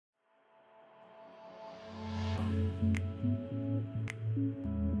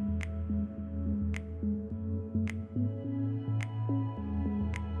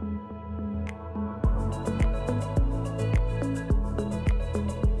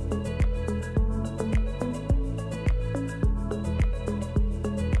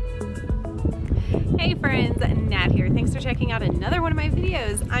for checking out another one of my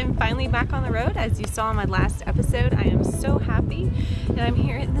videos. I'm finally back on the road. As you saw in my last episode, I am so happy, and I'm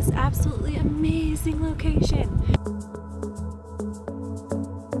here at this absolutely amazing location.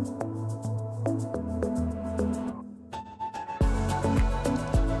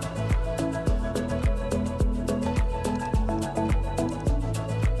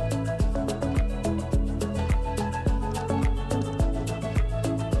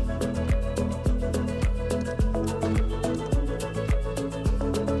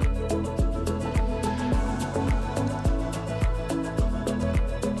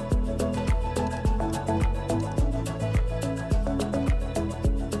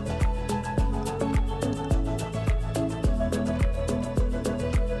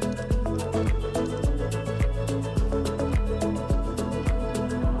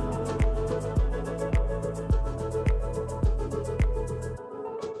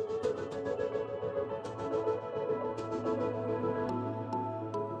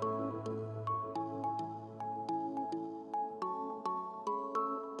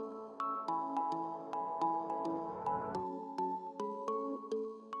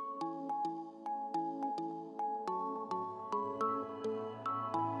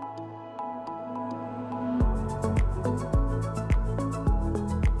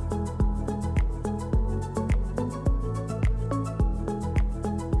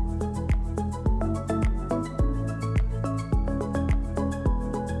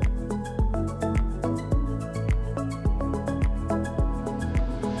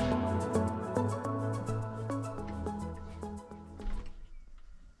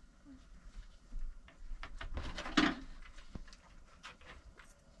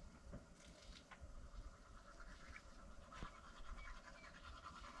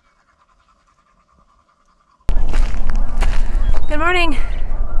 Good morning.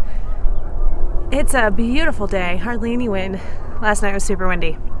 It's a beautiful day, hardly any wind. Last night was super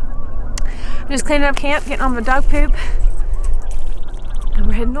windy. I'm just cleaning up camp, getting all my dog poop, and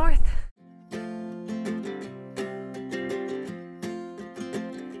we're heading north.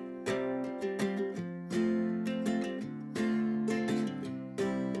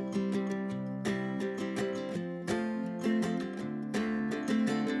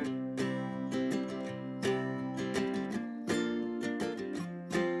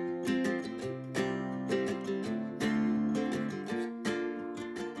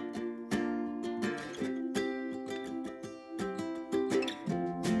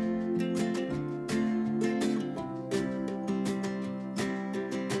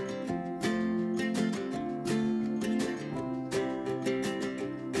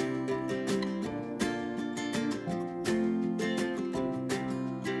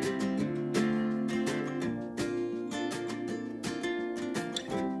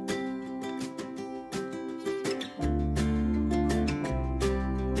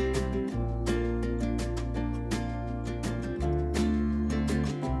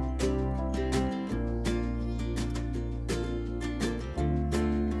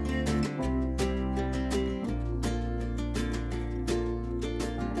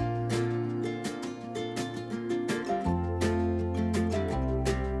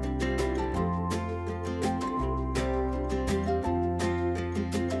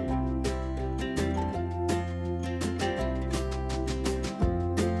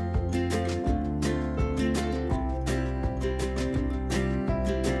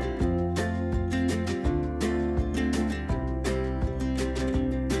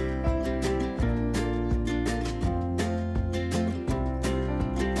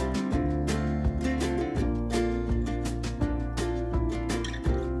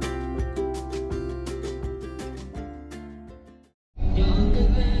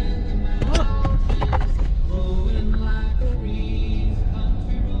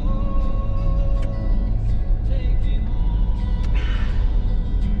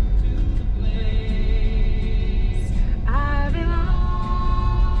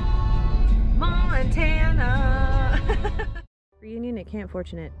 Reunion at Camp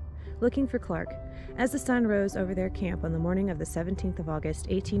Fortunate, looking for Clark. As the sun rose over their camp on the morning of the 17th of August,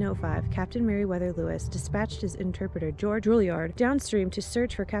 1805, Captain Meriwether Lewis dispatched his interpreter, George Rouillard, downstream to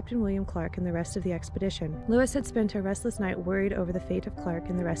search for Captain William Clark and the rest of the expedition. Lewis had spent a restless night worried over the fate of Clark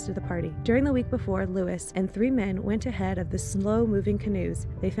and the rest of the party. During the week before, Lewis and 3 men went ahead of the slow-moving canoes.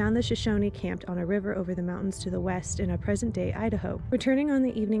 They found the Shoshone camped on a river over the mountains to the west in present-day Idaho. Returning on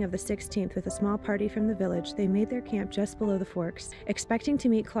the evening of the 16th with a small party from the village, they made their camp just below the forks. Expecting to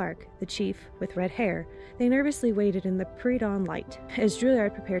meet Clark, the chief with red hair, they nervously waited in the pre-dawn light. As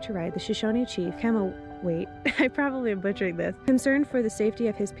Rouillard prepared to ride, the Shoshone chief wait, I probably am butchering this, concerned for the safety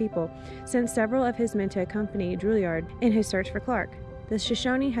of his people, sent several of his men to accompany Drouillard in his search for Clark. The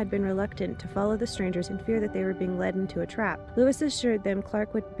Shoshone had been reluctant to follow the strangers in fear that they were being led into a trap. Lewis assured them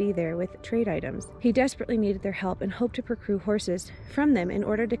Clark would be there with trade items. He desperately needed their help and hoped to procure horses from them in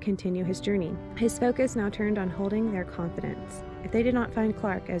order to continue his journey. His focus now turned on holding their confidence. If they did not find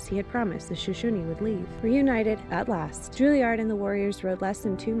Clark, as he had promised, the Shoshone would leave. Reunited at last, Drouillard and the warriors rode less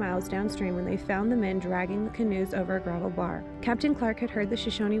than 2 miles downstream when they found the men dragging the canoes over a gravel bar. Captain Clark had heard the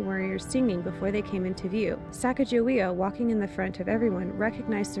Shoshone warriors singing before they came into view. Sacagawea, walking in the front of everyone,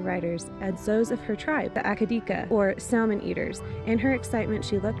 recognized the riders as those of her tribe, the Akadika, or salmon eaters. In her excitement,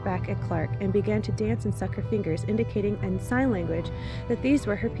 she looked back at Clark and began to dance and suck her fingers, indicating in sign language that these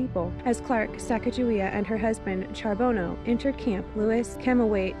were her people. As Clark, Sacagawea, and her husband, Charbono, entered camp, Lewis,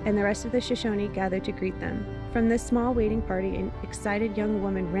 Camawait, and the rest of the Shoshone gathered to greet them. From this small waiting party, an excited young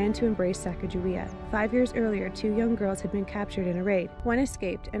woman ran to embrace Sacagawea. 5 years earlier, 2 young girls had been captured in a raid. One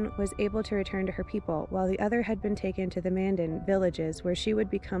escaped and was able to return to her people, while the other had been taken to the Mandan villages, where she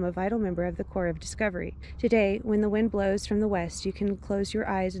would become a vital member of the Corps of Discovery. Today, when the wind blows from the west, you can close your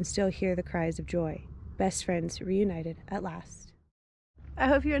eyes and still hear the cries of joy. Best friends reunited at last. I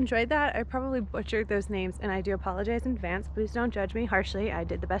hope you enjoyed that. I probably butchered those names and I do apologize in advance. Please don't judge me harshly. I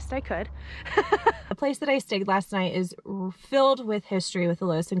did the best I could. The place that I stayed last night is filled with history with the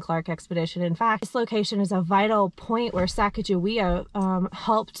Lewis and Clark expedition. In fact, this location is a vital point where Sacagawea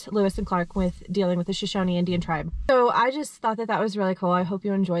helped Lewis and Clark with dealing with the Shoshone Indian tribe. So I just thought that that was really cool. I hope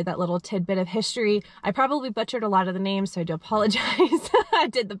you enjoyed that little tidbit of history. I probably butchered a lot of the names, so I do apologize. I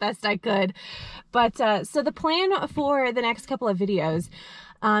did the best I could. But so the plan for the next couple of videos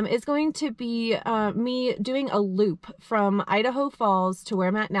is going to be me doing a loop from Idaho Falls to where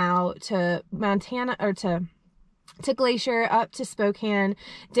I'm at now to Montana, or to Glacier, up to Spokane,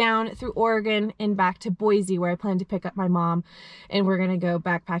 down through Oregon, and back to Boise, where I plan to pick up my mom. And we're going to go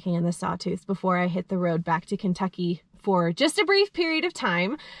backpacking in the Sawtooth before I hit the road back to Kentucky for just a brief period of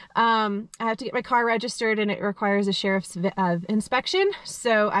time. I have to get my car registered and it requires a sheriff's inspection,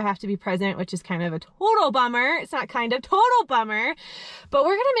 so I have to be present, which is kind of a total bummer. It's not kind of, total bummer, but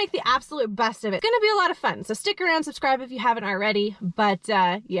we're gonna make the absolute best of it. It's gonna be a lot of fun, so stick around, subscribe if you haven't already. But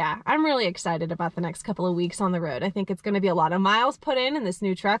yeah, I'm really excited about the next couple of weeks on the road. I think it's gonna be a lot of miles put in this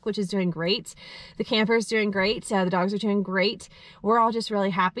new truck, which is doing great. The camper's doing great, the dogs are doing great. We're all just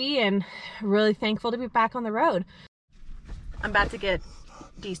really happy and really thankful to be back on the road. I'm about to get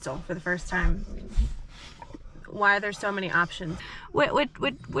diesel for the first time. Why are there so many options? Why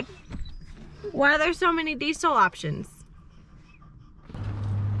are there so many diesel options?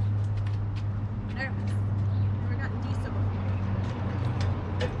 Never gotten diesel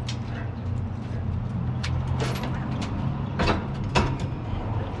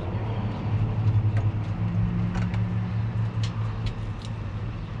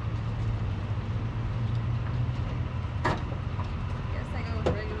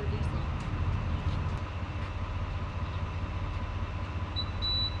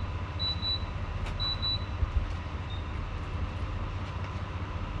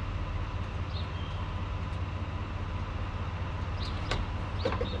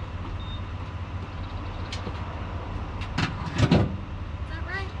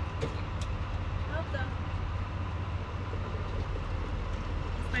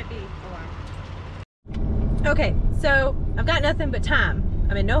Okay, so I've got nothing but time.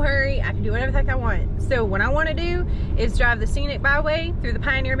 I'm in no hurry. I can do whatever the heck I want. So what I want to do is drive the scenic byway through the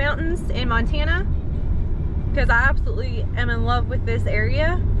Pioneer Mountains in Montana, because I absolutely am in love with this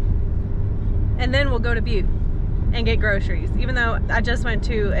area. And then we'll go to Butte and get groceries, even though I just went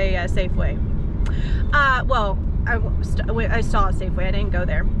to a Safeway. Well, I saw a Safeway. I didn't go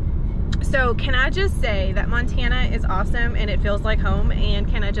there. So can I just say that Montana is awesome and it feels like home, and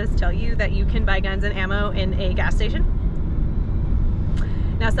can I just tell you that you can buy guns and ammo in a gas station?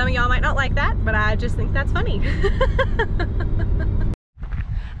 Now some of y'all might not like that, but I just think that's funny.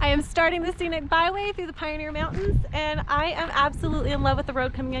 I am starting the scenic byway through the Pioneer Mountains, and I am absolutely in love with the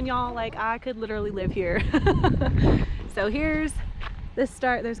road coming in, y'all. Like, I could literally live here. So here's the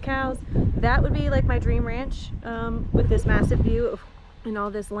start. There's cows. That would be like my dream ranch, with this massive view of and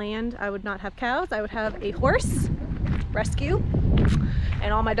all this land. I would not have cows. I would have a horse rescue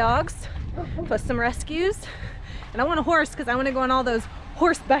and all my dogs plus some rescues. And I want a horse because I want to go on all those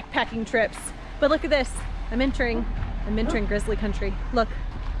horse backpacking trips. But look at this. I'm entering grizzly country. Look,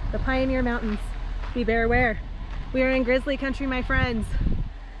 the Pioneer Mountains. Be bear aware. We are in grizzly country, my friends.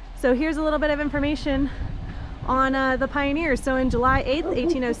 So here's a little bit of information on the pioneers. So in July 8th,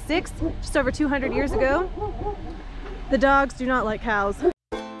 1806, just over 200 years ago, the dogs do not like cows.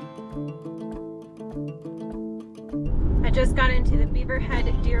 just got into the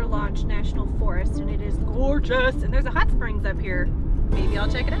Beaverhead Deer Lodge National Forest, and it is gorgeous. And there's a hot springs up here. Maybe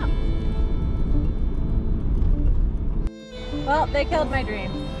I'll check it out. Well, they killed my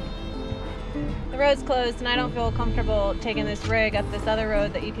dreams. The road's closed and I don't feel comfortable taking this rig up this other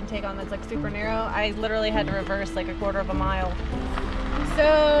road that you can take on that's like super narrow. I literally had to reverse like a quarter of a mile.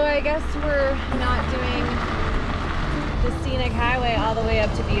 So I guess we're not doing the scenic highway all the way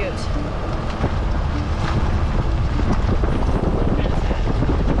up to Butte.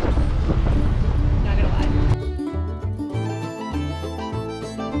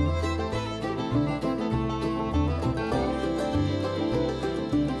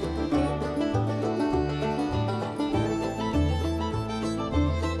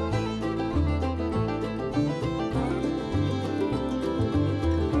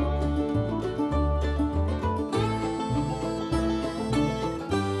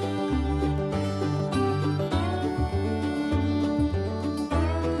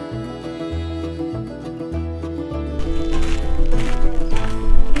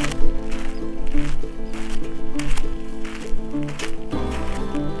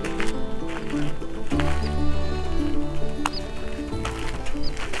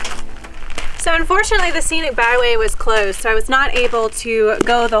 So unfortunately the scenic byway was closed, so I was not able to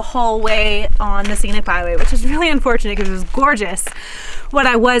go the whole way on the scenic byway, which is really unfortunate because it was gorgeous what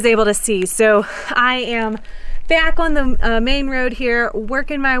I was able to see. So I am back on the main road here,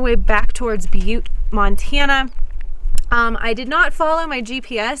 working my way back towards Butte, Montana. I did not follow my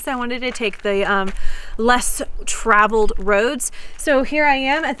GPS. I wanted to take the less traveled roads. So here I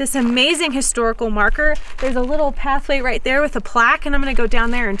am at this amazing historical marker. There's a little pathway right there with a plaque, and I'm gonna go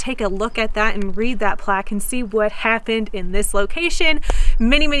down there and take a look at that and read that plaque and see what happened in this location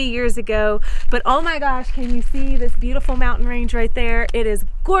many, many years ago. But oh my gosh, can you see this beautiful mountain range right there? It is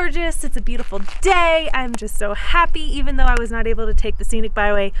gorgeous. It's a beautiful day. I'm just so happy, even though I was not able to take the scenic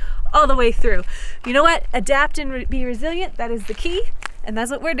byway all the way through. You know what? Adapt and be resilient. That is the key. And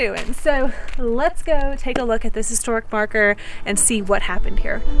that's what we're doing. So let's go take a look at this historic marker and see what happened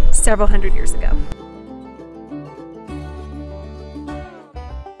here several hundred years ago.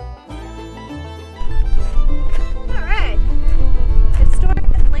 All right, historic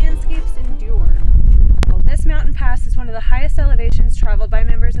landscapes endure. Well, this mountain pass is one of the highest elevations traveled by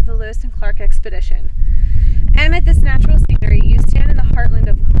members of the Lewis and Clark expedition. Amid this natural scenery, you stand in the heartland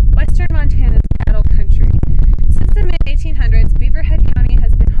of western Montana's cattle country. Since the mid-1800s, Beaverhead County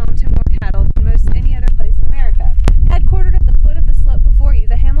has been home to more cattle than most any other place in America. Headquartered at the foot of the slope before you,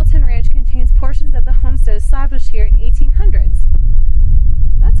 the Hamilton Ranch contains portions of the homestead established here in 1800s.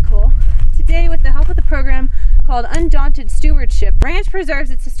 That's cool. Today, with the help of the program called Undaunted Stewardship, the ranch preserves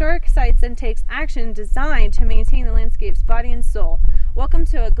its historic sites and takes action designed to maintain the landscape's body and soul. Welcome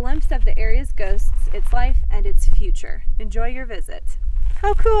to a glimpse of the area's ghosts, its life, and its future. Enjoy your visit.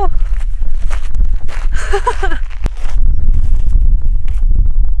 How cool!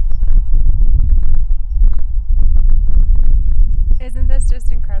 Isn't this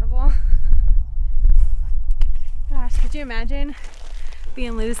just incredible? Gosh, could you imagine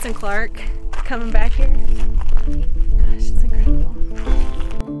being Lewis and Clark coming back here? Gosh, it's incredible.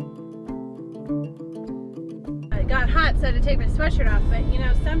 It got hot, so I had to take my sweatshirt off, but you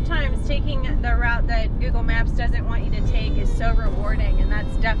know, sometimes taking the route that Google Maps doesn't want you to take is so rewarding, and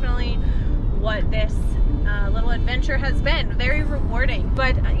that's definitely what this little adventure has been. Very rewarding.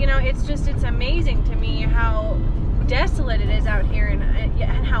 But you know, it's amazing to me how desolate it is out here,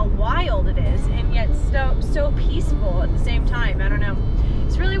 and how wild it is, and yet so peaceful at the same time. I don't know,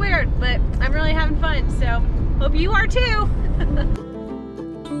 it's really weird, but I'm really having fun, so hope you are too.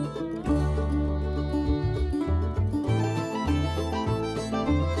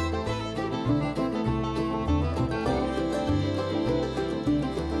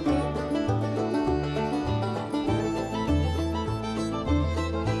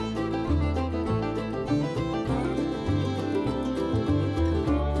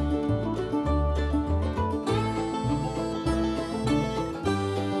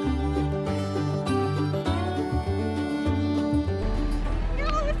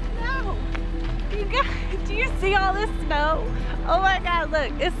 Do you see all this snow? Oh my God,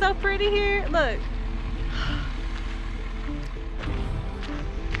 look, it's so pretty here, look.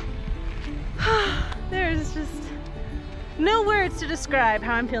 There's just no words to describe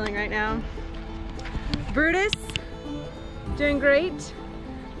how I'm feeling right now. Brutus, doing great.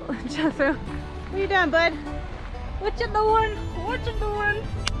 Jethro, what are you doing, bud? What you doing? What you doing?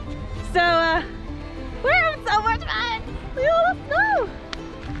 So, we're having so much fun. Look at all the snow.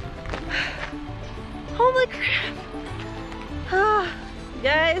 Holy crap. Oh,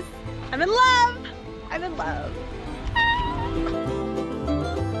 guys, I'm in love. I'm in love.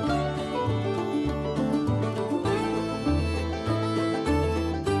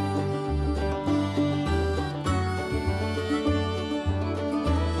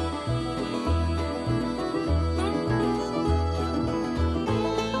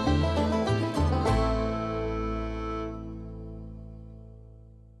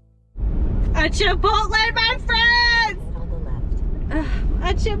 A Chipotle, my friends!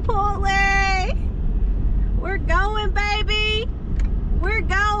 A Chipotle! We're going, baby! We're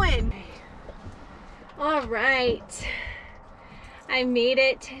going! All right. I made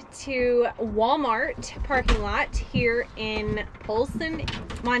it to Walmart parking lot here in Polson,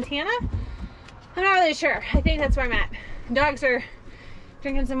 Montana. I'm not really sure. I think that's where I'm at. Dogs are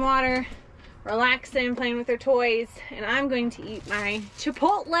drinking some water, relaxing, playing with their toys, and I'm going to eat my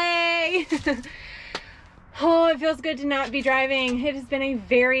Chipotle. Oh, it feels good to not be driving. It has been a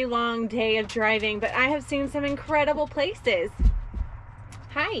very long day of driving, but I have seen some incredible places.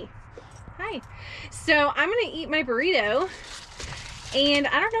 Hi. Hi. So I'm gonna eat my burrito, and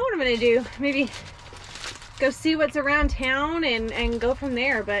I don't know what I'm gonna do. Maybe go see what's around town and go from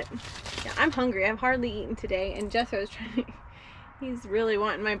there, but yeah, I'm hungry. I've hardly eaten today, and Jesso's trying to, he's really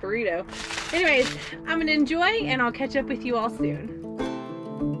wanting my burrito. Anyways, I'm gonna enjoy, and I'll catch up with you all soon.